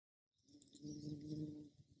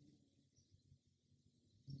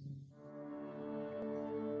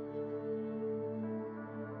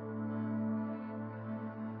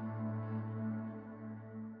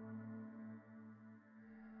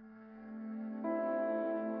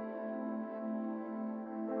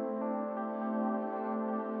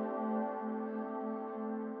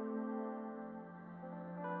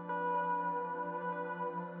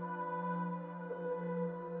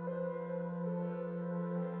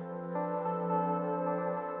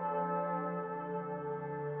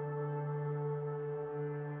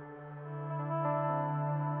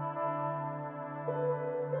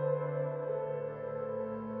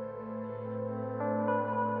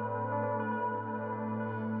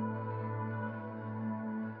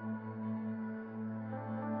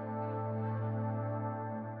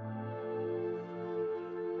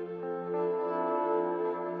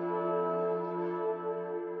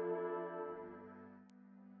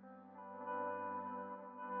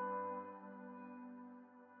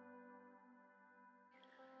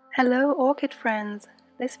Hello orchid friends!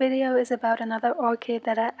 This video is about another orchid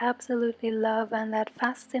that I absolutely love and that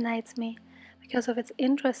fascinates me because of its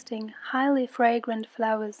interesting, highly fragrant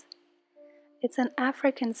flowers. It's an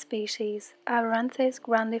African species, Aeranthes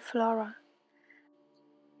grandiflora.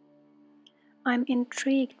 I'm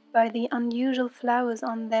intrigued by the unusual flowers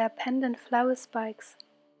on their pendant flower spikes.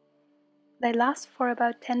 They last for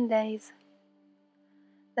about 10 days.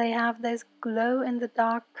 They have this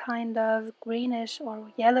glow-in-the-dark kind of greenish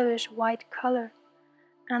or yellowish white color,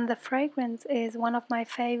 and the fragrance is one of my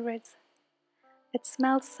favorites. It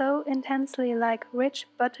smells so intensely like rich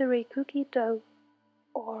buttery cookie dough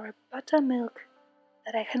or buttermilk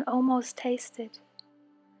that I can almost taste it.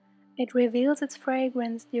 It reveals its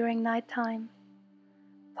fragrance during nighttime.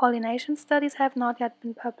 Pollination studies have not yet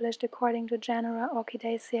been published according to GENERA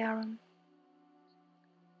Orchidacearum.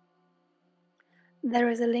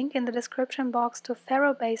 There is a link in the description box to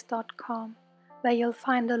ferrobase.com, where you'll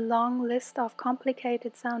find a long list of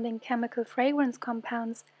complicated sounding chemical fragrance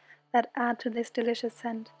compounds that add to this delicious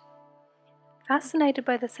scent. Fascinated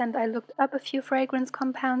by the scent, I looked up a few fragrance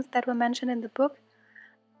compounds that were mentioned in the book,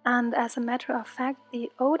 and as a matter of fact,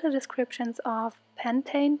 the odor descriptions of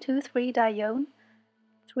pentane 2,3-dione,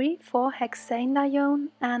 3,4-hexanedione,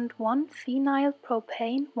 and 1-phenyl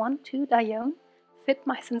propane 1,2-dione fit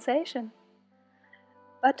my sensation.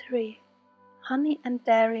 Buttery, honey and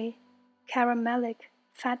dairy, caramelic,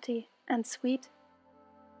 fatty, and sweet.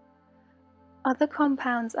 Other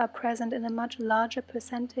compounds are present in a much larger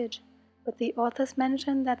percentage, but the authors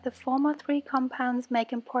mention that the former three compounds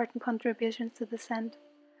make important contributions to the scent,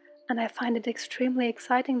 and I find it extremely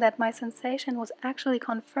exciting that my sensation was actually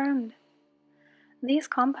confirmed. These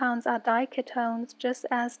compounds are diketones, just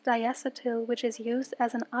as diacetyl, which is used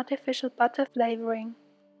as an artificial butter flavoring.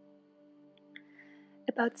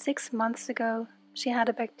 About 6 months ago, she had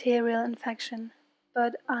a bacterial infection,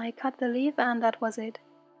 but I cut the leaf and that was it.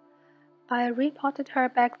 I repotted her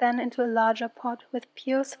back then into a larger pot with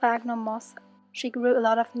pure sphagnum moss. She grew a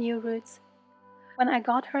lot of new roots. When I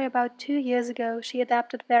got her about 2 years ago, she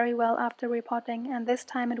adapted very well after repotting, and this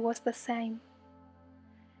time it was the same.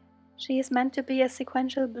 She is meant to be a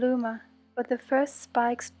sequential bloomer, but the first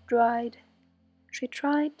spikes dried. She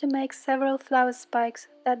tried to make several flower spikes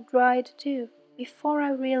that dried too, before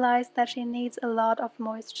I realized that she needs a lot of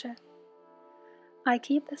moisture. I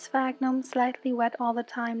keep the sphagnum slightly wet all the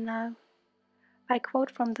time now. I quote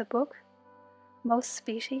from the book, "Most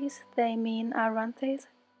species, they mean Aeranthes,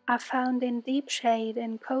 are found in deep shade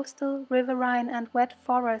in coastal, riverine and wet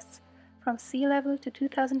forests from sea level to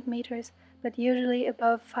 2,000 meters, but usually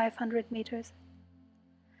above 500 meters.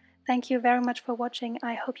 Thank you very much for watching.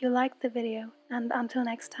 I hope you liked the video, and until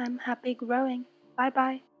next time, happy growing. Bye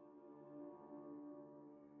bye.